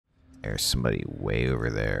There's somebody way over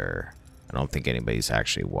there. I don't think anybody's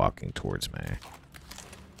actually walking towards me.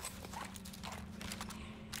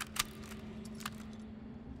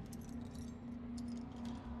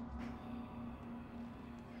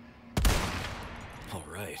 All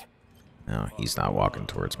right. No, he's not walking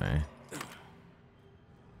towards me.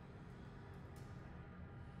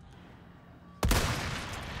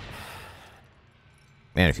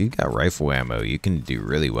 Man, if you've got rifle ammo, you can do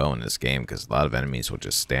really well in this game because a lot of enemies will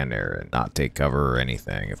just stand there and not take cover or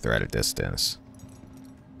anything if they're at a distance.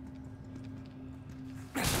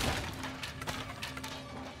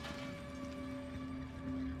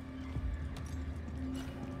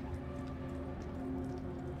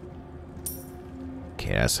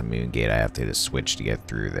 Okay, that's a moon gate. I have to hit a switch to get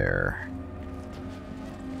through there.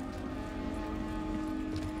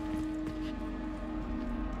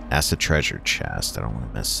 That's a treasure chest. I don't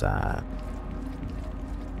want to miss that.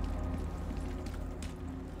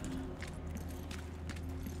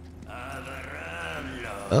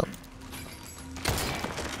 Oh.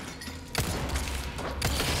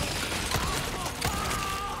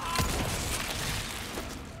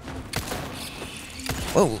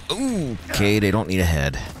 Whoa. Ooh. Okay, they don't need a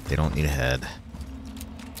head. They don't need a head.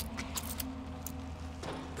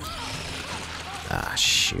 Ah,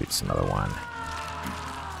 shoot. It's another one.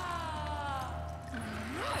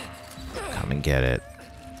 Come and get it.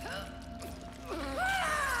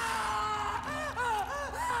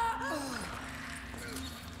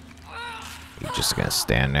 You're just gonna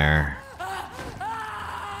stand there?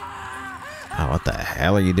 Oh, what the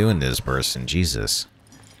hell are you doing to this person? Jesus.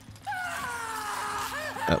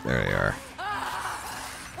 Oh, there they are.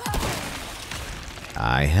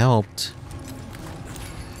 I helped.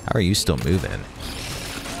 How are you still moving?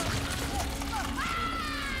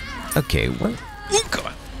 Okay, what? Oh,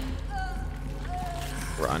 God.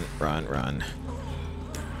 Run, run, run.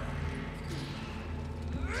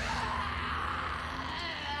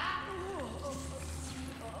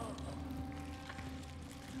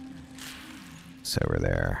 It's over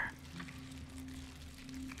there.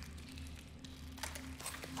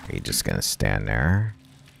 Are you just gonna stand there?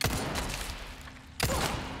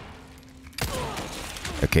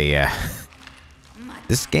 Okay, yeah.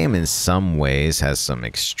 This game in some ways has some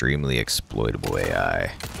extremely exploitable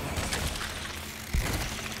AI.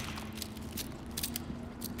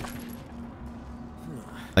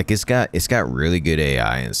 Like it's got really good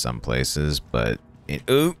AI in some places, but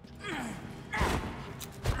ooh.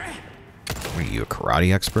 Are you a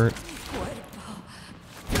karate expert?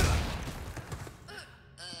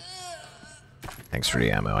 Thanks for the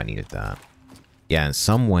ammo. I needed that. Yeah, in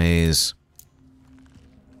some ways,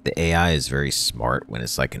 the AI is very smart when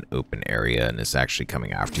it's like an open area and it's actually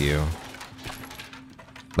coming after you.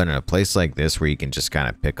 But in a place like this where you can just kind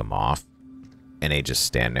of pick them off and they just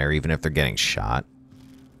stand there even if they're getting shot.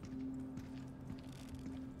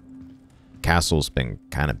 Castle's been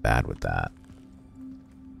kind of bad with that.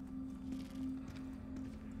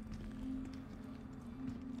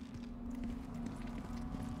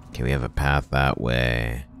 Okay, we have a path that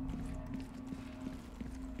way.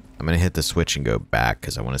 I'm going to hit the switch and go back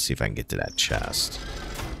because I want to see if I can get to that chest.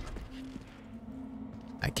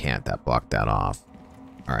 I can't. That blocked that off.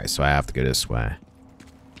 Alright, so I have to go this way.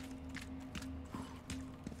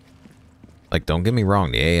 Like, don't get me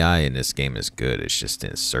wrong. The AI in this game is good. It's just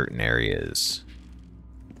in certain areas.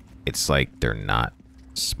 It's like they're not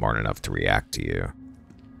smart enough to react to you.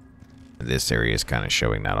 This area is kind of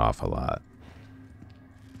showing that off a lot.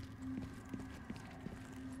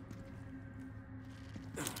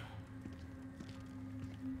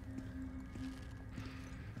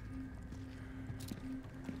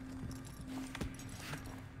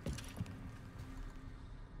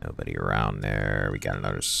 Nobody around there. We got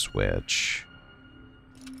another switch.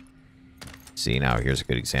 See, now here's a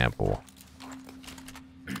good example.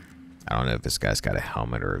 I don't know if this guy's got a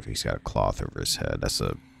helmet or if he's got a cloth over his head.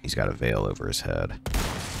 He's got a veil over his head.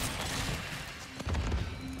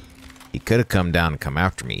 He could have come down and come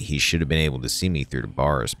after me. He should have been able to see me through the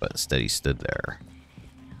bars, but instead he stood there.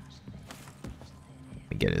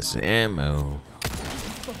 Let me get his ammo.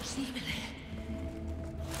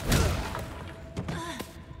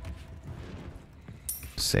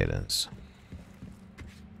 Satans.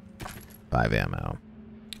 5 ammo.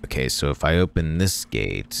 Okay, so if I open this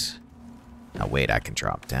gate... Now wait, I can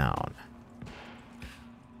drop down.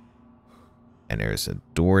 And there's a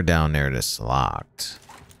door down there that's locked.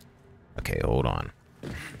 Okay, hold on.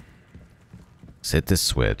 Let's hit this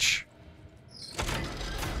switch.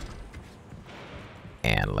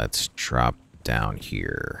 And let's drop down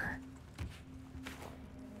here.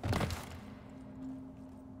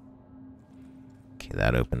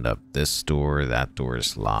 that opened up this door. That door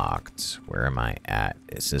is locked. Where am I at?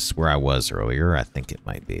 Is this where I was earlier? I think it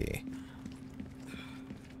might be.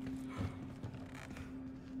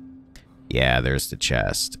 Yeah, there's the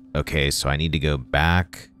chest. Okay, so I need to go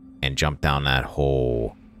back and jump down that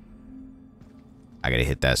hole. I gotta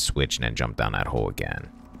hit that switch and then jump down that hole again.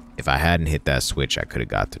 If I hadn't hit that switch, I could have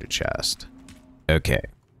got to the chest. Okay,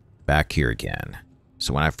 back here again.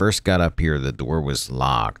 So when I first got up here, the door was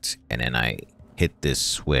locked, and then I hit this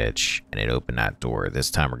switch, and it opened that door. This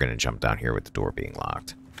time we're gonna jump down here with the door being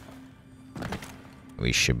locked.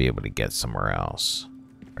 We should be able to get somewhere else.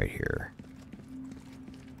 Right here.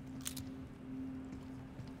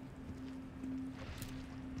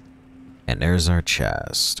 And there's our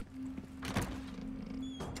chest.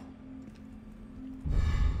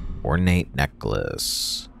 Ornate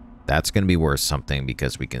necklace. That's going to be worth something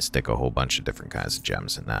because we can stick a whole bunch of different kinds of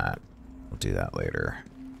gems in that. We'll do that later.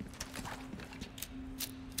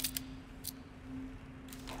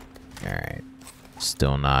 Alright.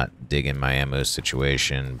 Still not digging my ammo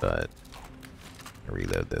situation, but I'll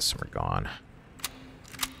reload this and we're gone.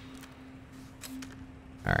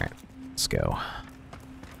 Alright, let's go.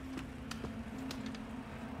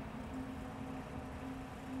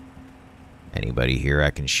 Anybody here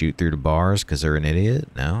I can shoot through the bars because they're an idiot?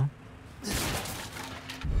 No?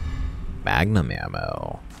 Magnum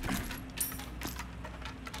ammo.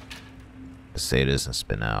 Pesetas and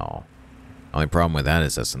Spinel. Only problem with that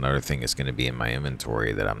is that's another thing that's going to be in my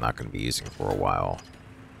inventory that I'm not going to be using for a while.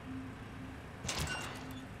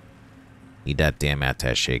 Need that damn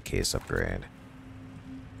attaché case upgrade.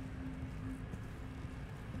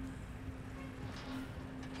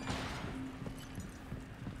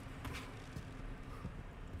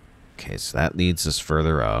 Okay, so that leads us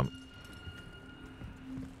further up.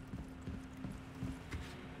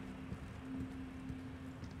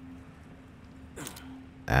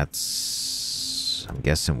 That's... I'm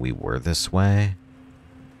guessing we were this way.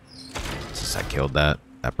 Since I killed that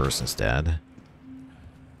person's dead.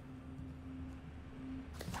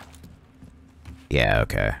 Yeah,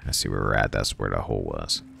 okay. I see where we're at. That's where the hole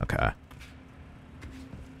was. Okay.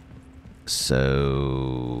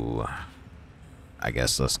 So... I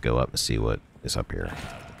guess let's go up and see what is up here.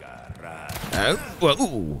 Oh,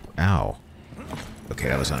 whoa, ow. Okay,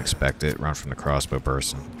 that was unexpected. Run from the crossbow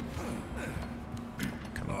person.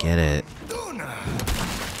 Come get it.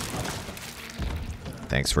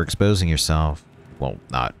 Thanks for exposing yourself. Well,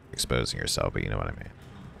 not exposing yourself, but you know what I mean.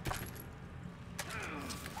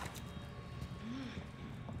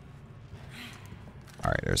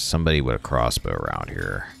 Alright, there's somebody with a crossbow around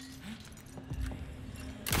here.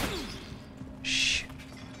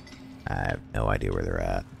 I have no idea where they're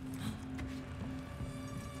at.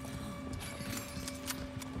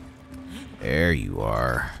 There you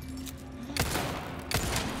are.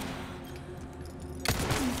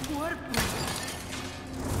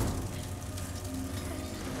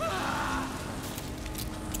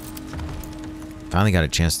 Finally got a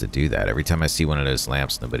chance to do that. Every time I see one of those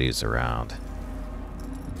lamps, nobody's around.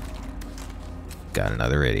 Got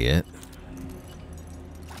another idiot.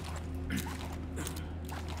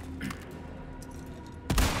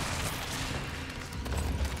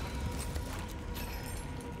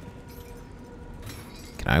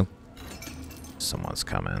 Can I? Someone's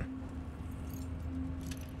coming.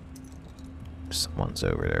 Someone's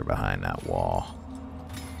over there behind that wall.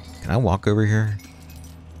 Can I walk over here?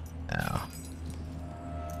 No.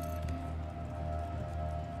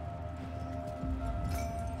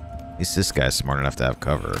 At least this guy's smart enough to have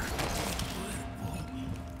cover.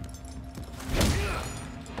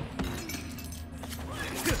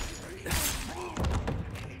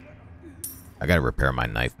 I gotta repair my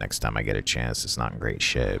knife next time I get a chance. It's not in great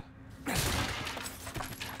shape.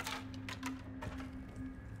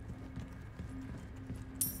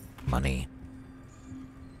 Money.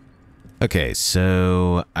 Okay,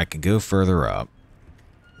 so I can go further up.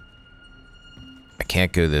 I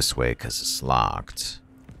can't go this way because it's locked.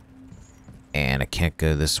 And I can't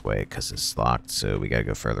go this way because it's locked, so we gotta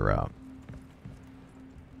go further up.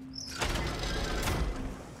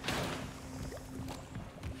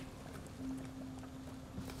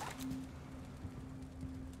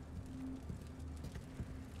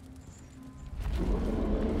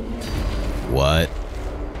 What?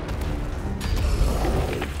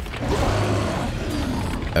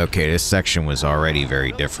 Okay, this section was already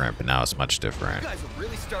very different, but now it's much different.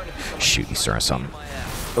 Shoot, he's throwing something.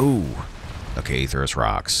 Oh. Okay, he throws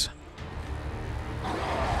rocks.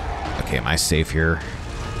 Okay, am I safe here?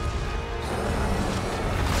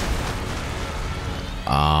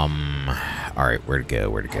 Alright, where to go,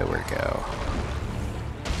 where to go, where to go?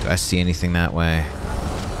 Do I see anything that way?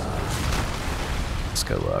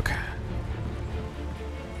 go look.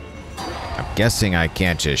 I'm guessing I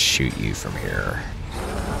can't just shoot you from here.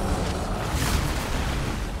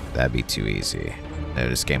 That'd be too easy. No,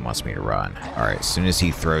 this game wants me to run. Alright, as soon as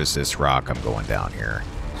he throws this rock, I'm going down here.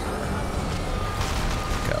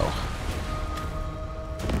 Go.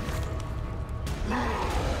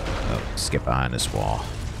 Oh, skip behind this wall.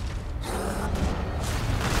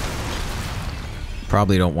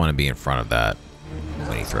 Probably don't want to be in front of that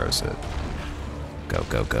when he throws it. Go,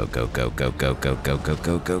 go, go, go, go, go, go, go, go, go,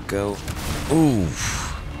 go, go, go.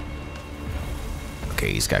 Oof.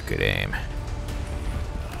 Okay, he's got good aim.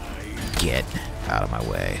 Get out of my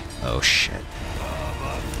way. Oh, shit.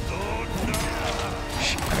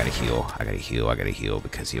 I gotta heal. I gotta heal. I gotta heal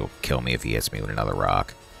because he'll kill me if he hits me with another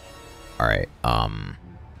rock. Alright, darn,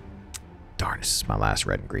 this is my last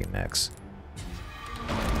red and green mix.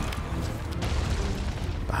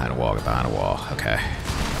 Behind a wall, get behind a wall. Okay.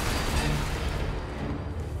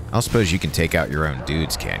 I don't suppose you can take out your own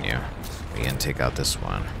dudes, can you? We can take out this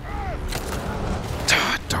one.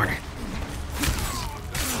 Ah, darn it.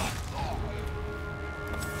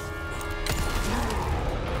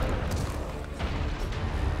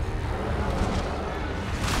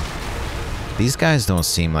 These guys don't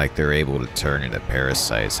seem like they're able to turn into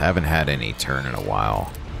parasites. Haven't had any turn in a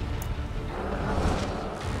while.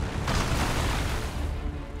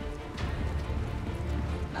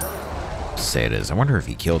 Say it is. I wonder if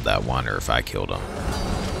he killed that one or if I killed him.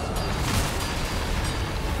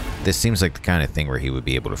 This seems like the kind of thing where he would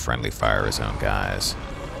be able to friendly fire his own guys.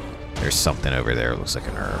 There's something over there. It looks like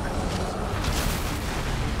an herb.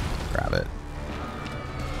 Grab it.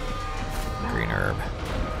 Green herb.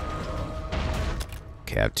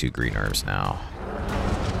 Okay, I have 2 green herbs now.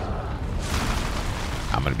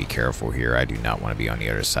 I'm going to be careful here. I do not want to be on the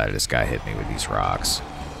other side of this guy hitting me with these rocks.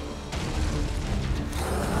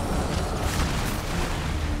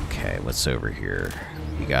 Okay, what's over here?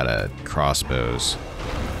 We got a crossbows.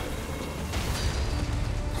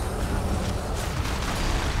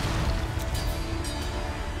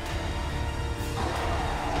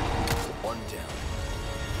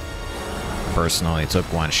 Person only took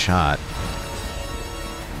 1 shot.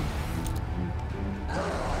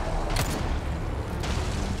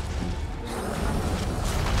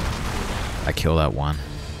 I kill that one.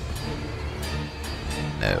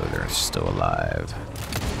 No, they're still alive.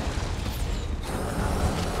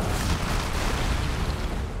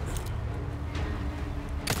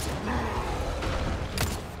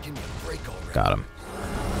 Got him.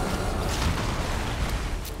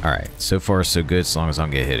 Alright, so far so good as long as I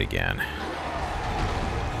don't get hit again.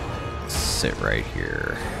 Sit right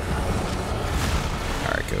here.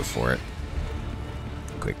 Alright, go for it.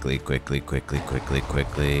 Quickly, quickly, quickly, quickly,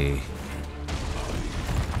 quickly.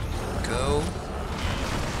 Go.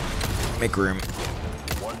 Make room.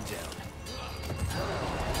 One down.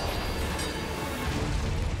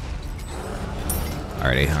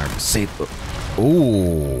 Alright, 800. Save.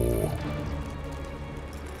 Ooh.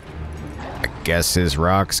 I guess his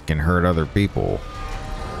rocks can hurt other people.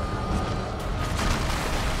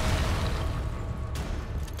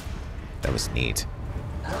 That was neat.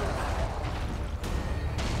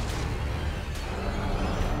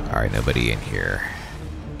 Alright, nobody in here.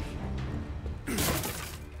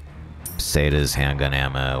 Pesetas, handgun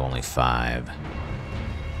ammo, only 5.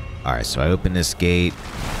 Alright, so I open this gate.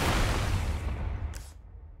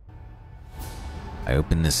 I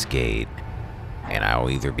open this gate, and I'll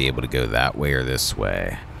either be able to go that way or this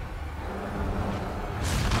way.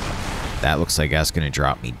 That looks like that's going to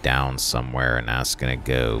drop me down somewhere, and that's going to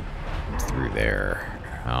go through there.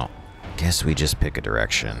 Well, guess we just pick a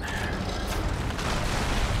direction.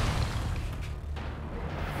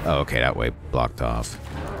 Oh, okay, that way blocked off.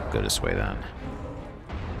 Go this way then.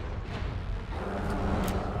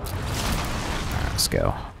 Alright, let's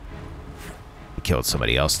go. We killed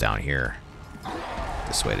somebody else down here.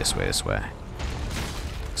 This way, this way, this way.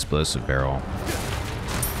 Explosive barrel.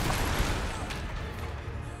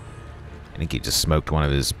 I think he just smoked one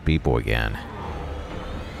of his people again.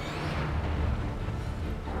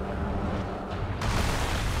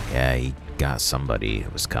 Yeah, he got somebody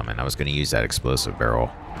that was coming. I was going to use that explosive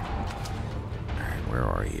barrel. Alright, where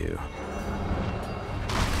are you?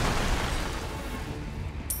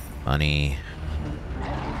 Money.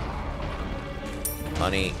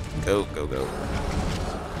 Money. Go, go, go.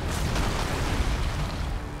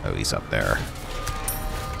 Oh, he's up there.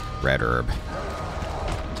 Red herb.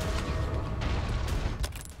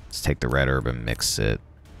 Let's take the red herb and mix it.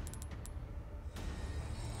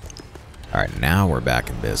 Alright, now we're back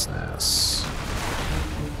in business.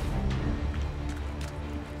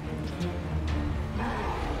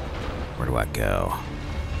 Where do I go?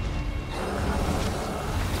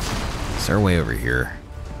 Is there a way over here?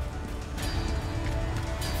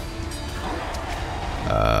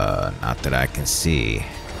 Not that I can see.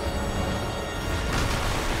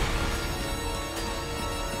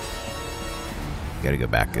 Gotta go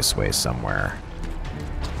back this way somewhere.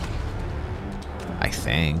 I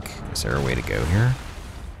think. Is there a way to go here?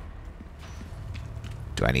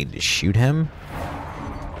 Do I need to shoot him?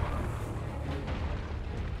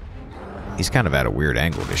 He's kind of at a weird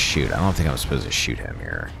angle to shoot. I don't think I'm supposed to shoot him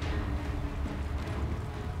here.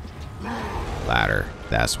 Ladder.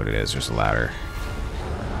 That's what it is. There's a ladder.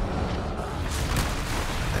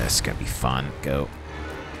 This is gonna be fun. Go.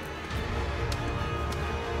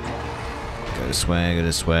 Go this way, go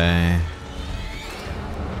this way.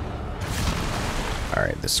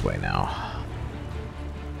 Alright, this way now.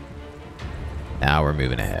 Now we're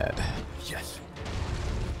moving ahead. Yes.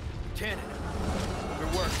 Cannon.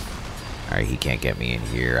 Good work. Alright, he can't get me in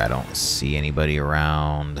here. I don't see anybody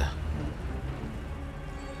around.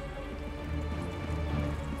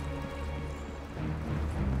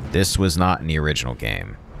 This was not in the original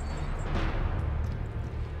game.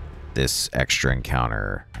 This extra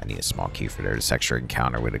encounter, I need a small key for there. This extra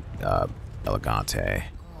encounter with a Gigante.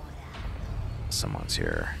 Someone's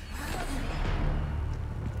here.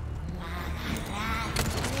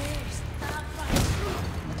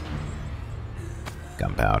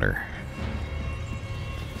 Gunpowder.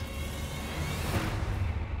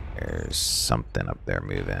 There's something up there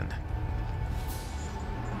moving.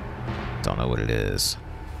 Don't know what it is.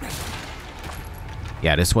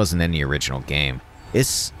 Yeah, this wasn't in the original game.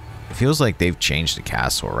 It feels like they've changed the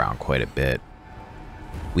castle around quite a bit.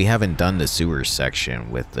 We haven't done the sewer section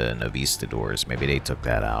with the Novista doors. Maybe they took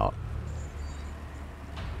that out.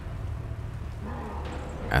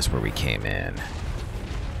 That's where we came in.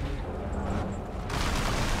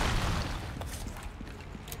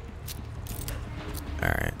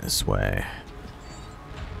 Alright, this way.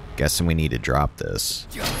 Guessing we need to drop this.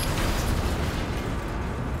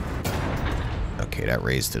 Okay, that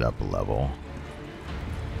raised it up a level.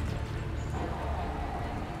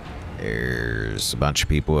 There's a bunch of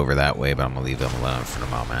people over that way, but I'm going to leave them alone for the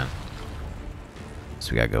moment.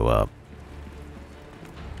 So we got to go up.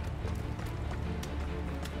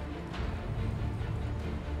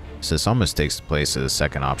 So this almost takes the place of the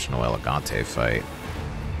second optional Gigante fight.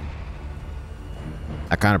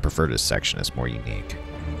 I kind of prefer this section. It's more unique.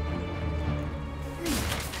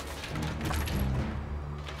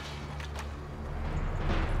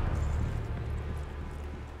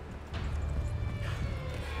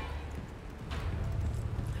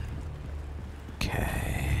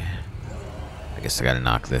 I guess I gotta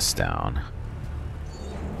knock this down.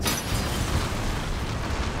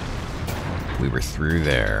 We were through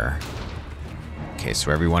there. Okay,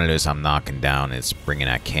 so every one of those I'm knocking down is bringing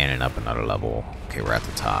that cannon up another level. Okay, we're at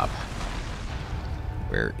the top.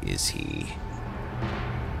 Where is he?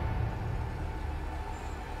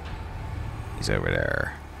 He's over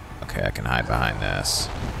there. Okay, I can hide behind this.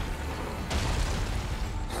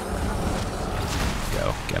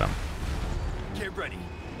 Go, get him. Get ready.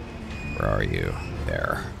 Where are you?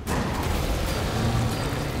 There.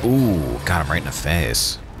 Ooh, got him right in the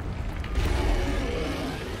face.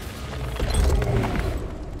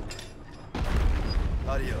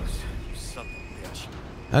 Adios, you son of a bitch.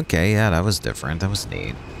 Okay, yeah, that was different. That was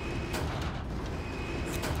neat.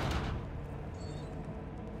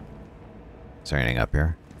 Is there anything up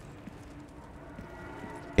here?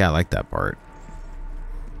 Yeah, I like that part.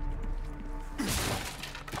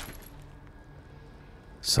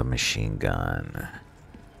 Submachine gun.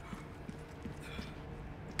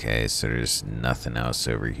 Okay, so there's nothing else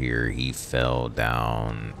over here. He fell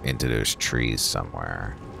down into those trees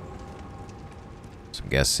somewhere. So I'm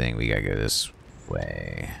guessing we gotta go this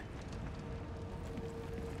way.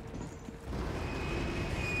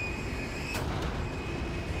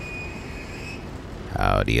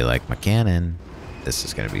 How do you like my cannon? This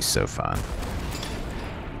is gonna be so fun.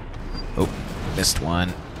 Oh, missed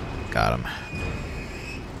one. Got him.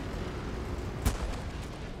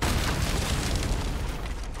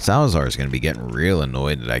 Salazar is going to be getting real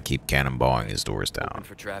annoyed that I keep cannonballing his doors down. Open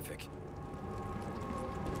for traffic.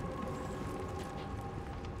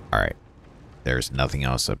 Alright. There's nothing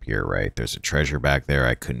else up here, right? There's a treasure back there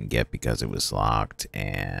I couldn't get because it was locked,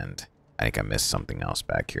 and I think I missed something else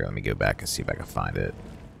back here. Let me go back and see if I can find it.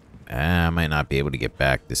 I might not be able to get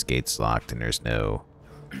back. This gate's locked and there's no...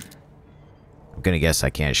 I'm going to guess I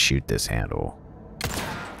can't shoot this handle.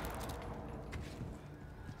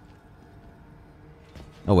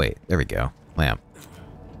 Oh, wait. There we go. Lamp.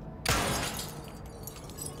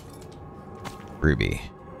 Ruby.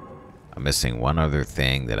 I'm missing one other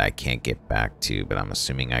thing that I can't get back to, but I'm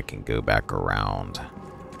assuming I can go back around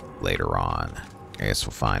later on. I guess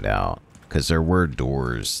we'll find out. Because there were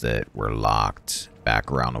doors that were locked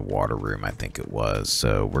back around the water room, I think it was.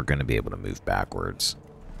 So we're going to be able to move backwards.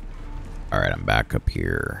 Alright, I'm back up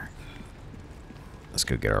here. Let's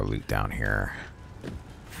go get our loot down here.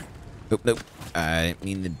 Oh, nope. I didn't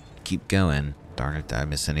mean to keep going. Darn it, did I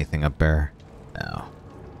miss anything up there? No.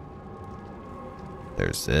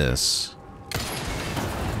 There's this.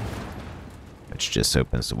 Which just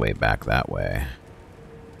opens the way back that way.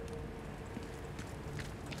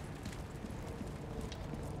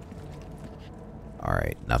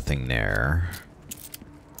 Alright, nothing there.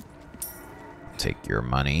 Take your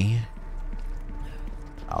money.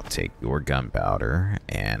 I'll take your gunpowder,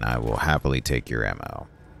 and I will happily take your ammo.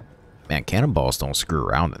 Man, cannonballs don't screw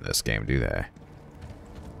around in this game, do they?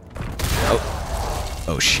 Oh.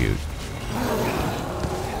 Oh, shoot.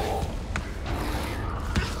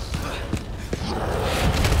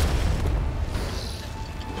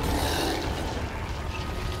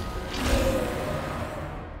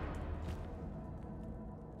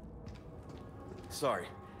 Sorry,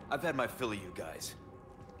 I've had my fill of you guys.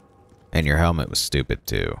 And your helmet was stupid,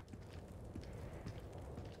 too.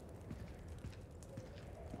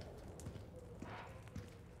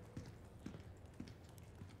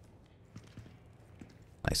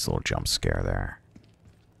 Nice little jump scare there.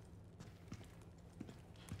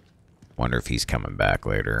 Wonder if he's coming back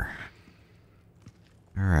later.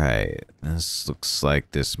 Alright, this looks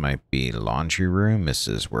like this might be laundry room. This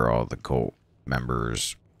is where all the cult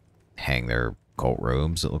members hang their cult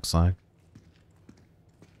robes, it looks like.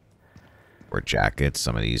 Or jackets.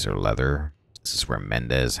 Some of these are leather. This is where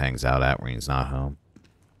Mendez hangs out at when he's not home.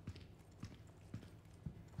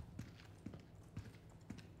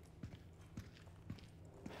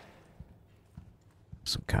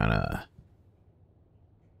 Some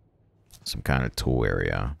kind of tool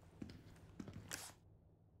area.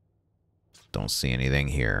 Don't see anything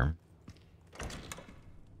here.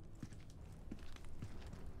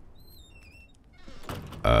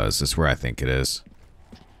 Is this where I think it is?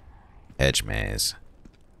 Hedge Maze.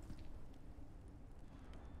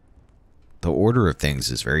 The order of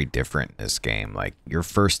things is very different in this game. Like, your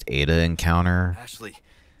first Ada encounter Ashley,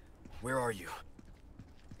 where are you?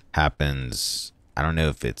 happens, I don't know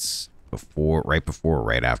if it's before, right before or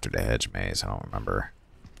right after the Hedge Maze. I don't remember.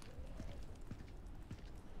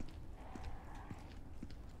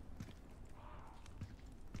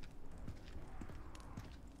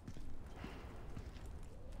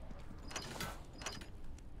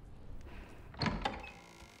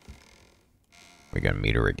 We gonna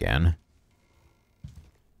meet her again?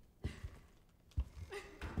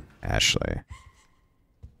 Ashley.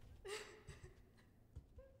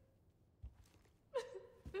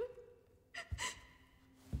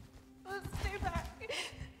 Let's stay back.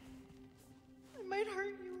 I might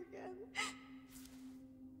hurt you again.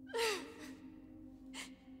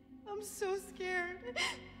 I'm so scared.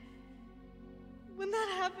 When that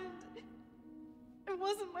happened, I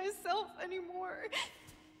wasn't myself anymore.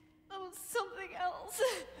 I was something else.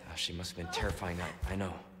 Oh, she must have been terrifying. I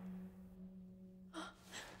know.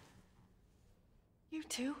 You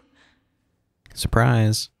too?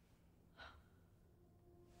 Surprise.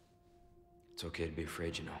 It's okay to be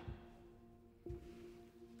afraid, you know.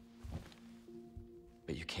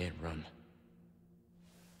 But you can't run.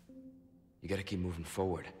 You gotta keep moving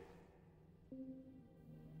forward.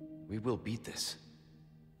 We will beat this.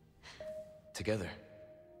 Together.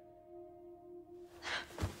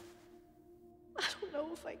 I don't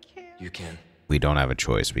know if I can. You can. We don't have a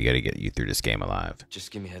choice. We gotta get you through this game alive. Just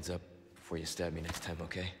give me a heads up before you stab me next time,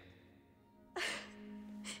 okay?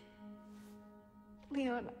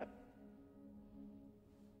 Leon,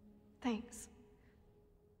 thanks.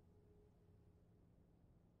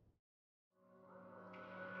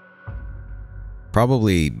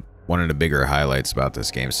 Probably one of the bigger highlights about this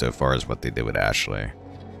game so far is what they did with Ashley.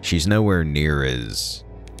 She's nowhere near as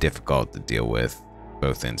difficult to deal with,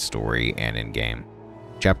 both in story and in game.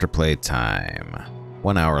 Chapter play time.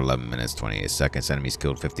 1 hour, 11 minutes, 28 seconds. Enemies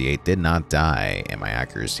killed 58. Did not die, and my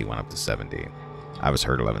accuracy went up to 70. I was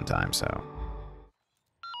hurt 11 times, so.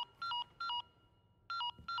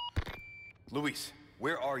 Luis,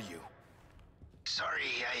 where are you? Sorry,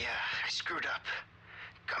 I screwed up.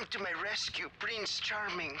 Come to my rescue, Prince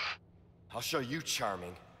Charming. I'll show you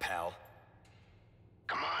charming, pal.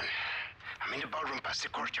 Come on. I'm in the ballroom past the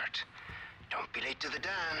courtyard. Don't be late to the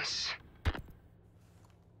dance.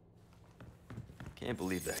 Can't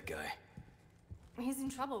believe that guy. He's in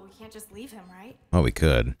trouble. We can't just leave him, right? Well, we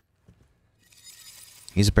could.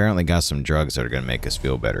 He's apparently got some drugs that are going to make us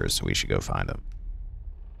feel better, so we should go find him.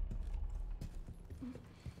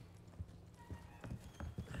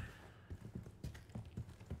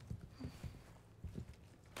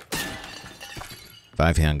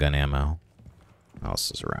 Five handgun ammo. What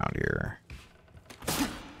else is around here?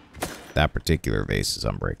 That particular vase is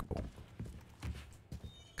unbreakable.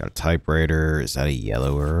 Got a typewriter. Is that a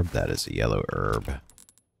yellow herb? That is a yellow herb.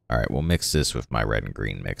 Alright, we'll mix this with my red and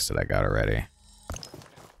green mix that I got already.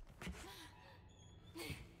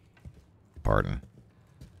 Pardon.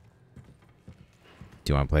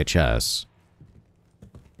 Do you want to play chess?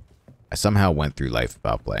 I somehow went through life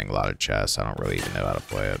without playing a lot of chess. I don't really even know how to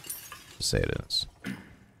play it. Just say it is.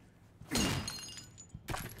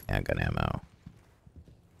 Handgun ammo.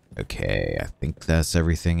 Okay, I think that's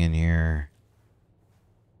everything in here.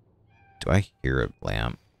 Do I hear a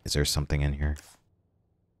lamp? Is there something in here?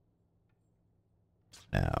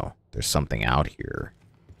 No, there's something out here.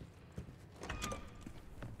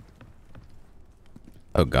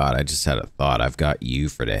 Oh god, I just had a thought. I've got you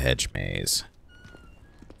for the Hedge Maze.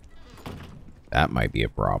 That might be a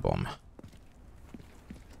problem.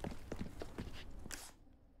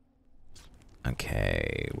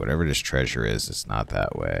 Okay, whatever this treasure is, it's not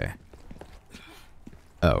that way.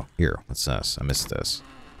 Oh, here, what's this? I missed this.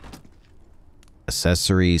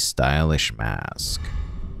 Accessory stylish mask.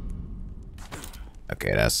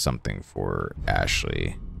 Okay, that's something for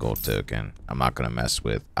Ashley. Gold token. I'm not gonna mess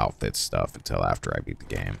with outfit stuff until after I beat the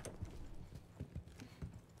game.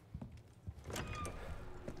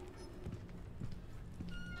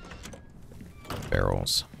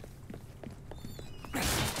 Barrels.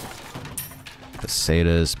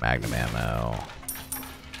 Pesetas, magnum ammo.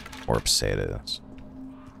 More pesetas.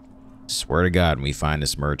 Swear to God, when we find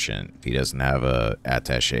this merchant, if he doesn't have a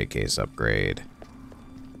attaché case upgrade.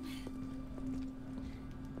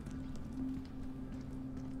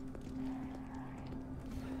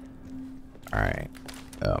 Alright.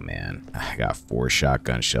 Oh man. I got 4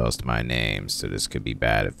 shotgun shells to my name, so this could be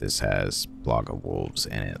bad if this has Block of Wolves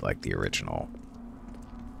in it like the original.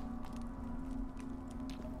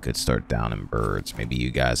 Could start downing birds. Maybe you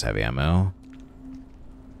guys have ammo?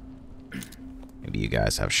 Maybe you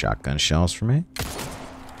guys have shotgun shells for me?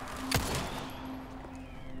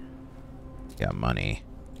 Got money.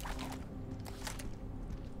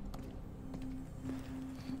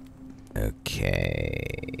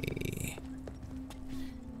 Okay.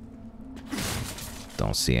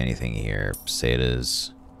 Don't see anything here.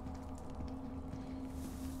 Pesetas.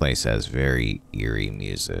 Place has very eerie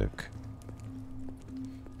music.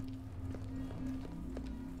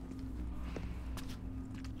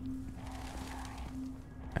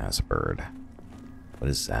 That's a bird. What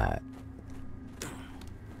is that?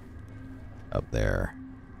 Up there.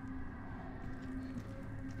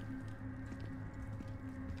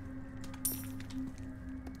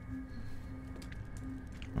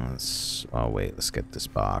 Let's... oh wait, let's get this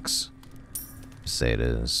box.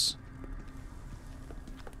 Pesetas.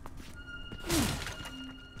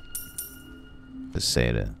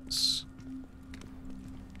 Pesetas.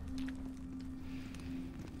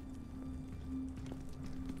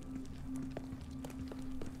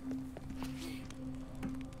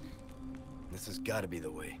 This has got to be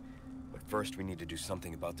the way. But first we need to do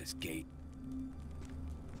something about this gate.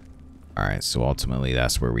 Alright, so ultimately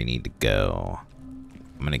that's where we need to go.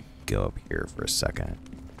 I'm gonna go up here for a second.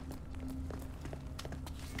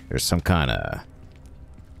 There's some kind of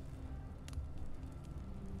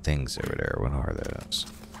things over there. What are those?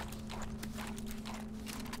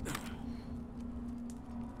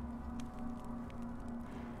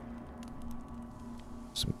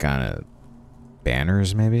 Some kind of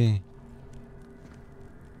banners, maybe?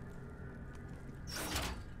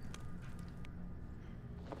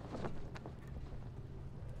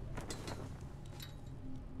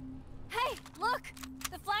 Hey, look!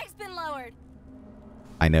 The flag's been lowered.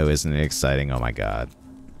 I know, isn't it exciting? Oh my god.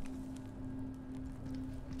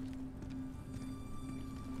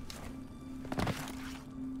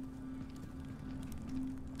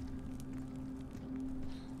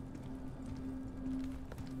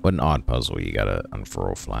 What an odd puzzle. You gotta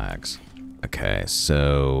unfurl flags. Okay,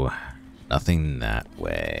 so nothing that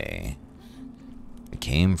way. It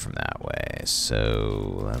came from that way,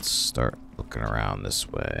 so let's start looking around this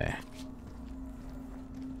way.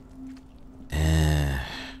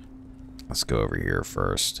 Let's go over here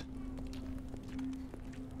first.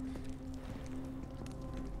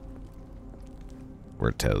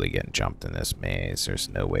 We're totally getting jumped in this maze. There's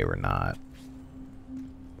no way we're not.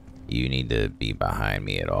 You need to be behind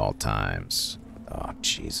me at all times. Oh,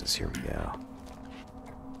 Jesus, here we go.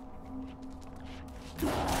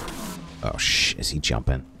 Oh, is he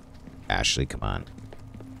jumping? Ashley, come on.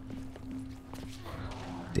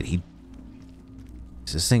 Did he...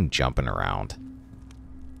 Is this thing jumping around?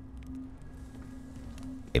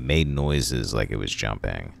 It made noises like it was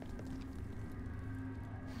jumping.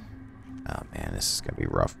 Oh man, this is gonna be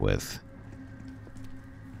rough with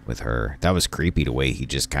her. That was creepy the way he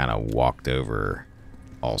just kind of walked over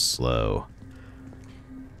all slow.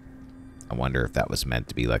 I wonder if that was meant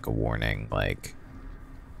to be like a warning, like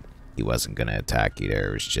he wasn't gonna attack you there.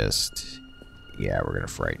 It was just, yeah, we're gonna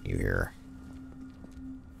frighten you here.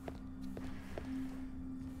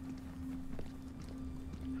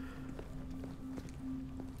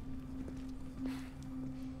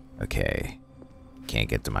 Okay. Can't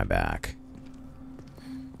get to my back.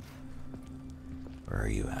 Where are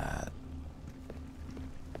you at?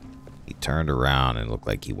 He turned around and looked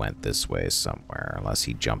like he went this way somewhere, unless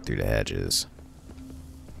he jumped through the hedges.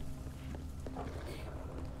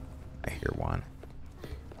 I hear one.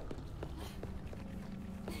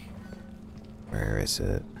 Where is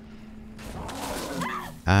it?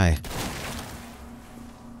 Hi.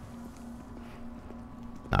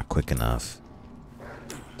 Not quick enough.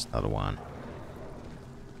 There's another one.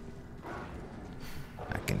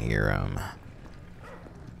 I can hear him.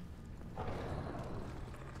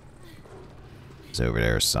 He's over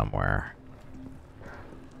there somewhere.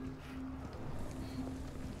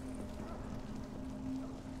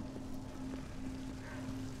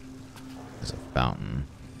 There's a fountain.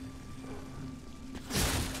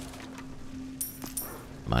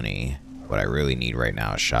 Money. What I really need right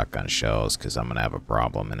now is shotgun shells, because I'm going to have a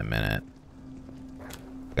problem in a minute.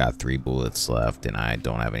 Got 3 bullets left, and I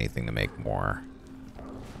don't have anything to make more.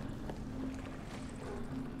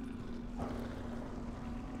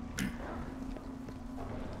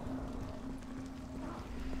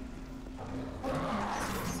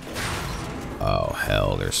 Oh,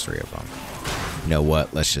 hell, there's 3 of them. You know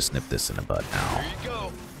what? Let's just nip this in the bud now. Here you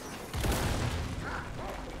go.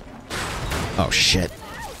 Oh, shit.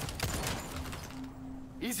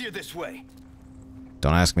 Easier this way.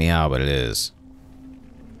 Don't ask me how, but it is.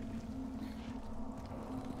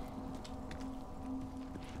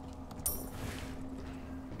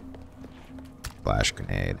 Flash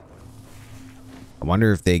grenade. I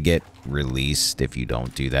wonder if they get released if you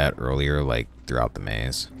don't do that earlier, like throughout the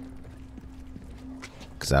maze.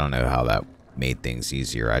 Because I don't know how that made things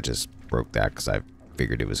easier. I just broke that because I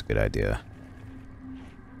figured it was a good idea.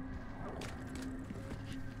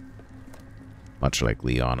 Much like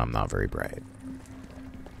Leon, I'm not very bright.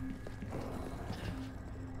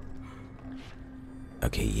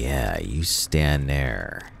 Okay, yeah, you stand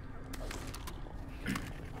there.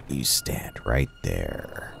 You stand right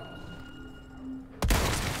there.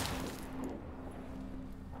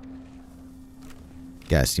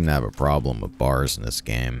 Guys seem to have a problem with bars in this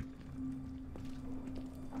game.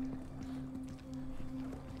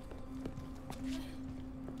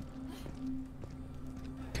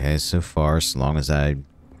 Okay, so far, as long as I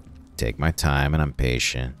take my time and I'm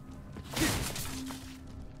patient.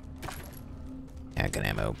 Gun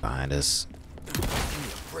ammo behind us. Give me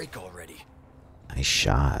a break already. Nice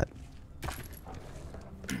shot.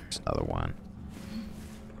 There's another one.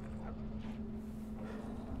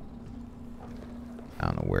 I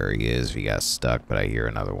don't know where he is if he got stuck, but I hear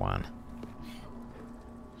another one.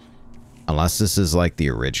 Unless this is like the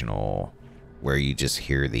original, where you just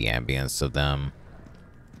hear the ambience of them.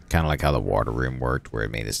 Kind of like how the water room worked, where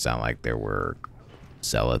it made it sound like there were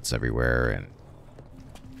zealots everywhere, and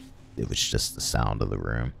it was just the sound of the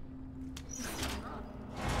room.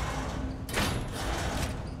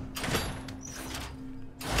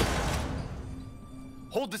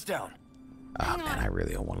 Hold this down. Oh man, I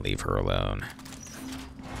really don't want to leave her alone.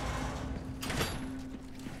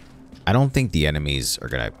 I don't think the enemies are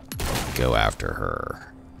gonna go after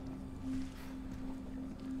her.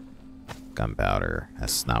 Gunpowder.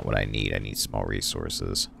 That's not what I need. I need small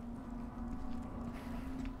resources.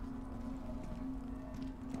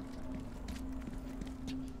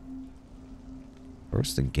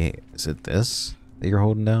 Where's the gate? Is it this that you're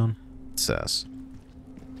holding down? It says.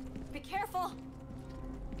 Be careful.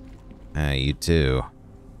 You too.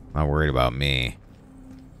 Not worried about me.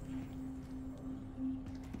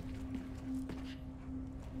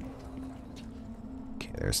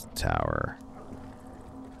 Okay, there's the tower.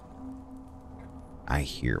 I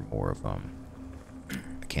hear more of them.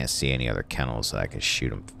 I can't see any other kennels that I can shoot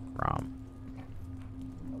them from.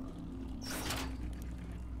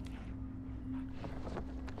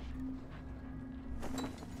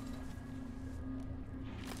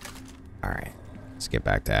 Alright, let's get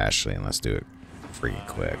back to Ashley and let's do it freaking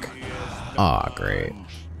quick. Aw, great.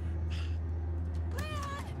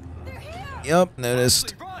 They're here. Yep,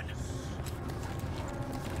 noticed. Bro,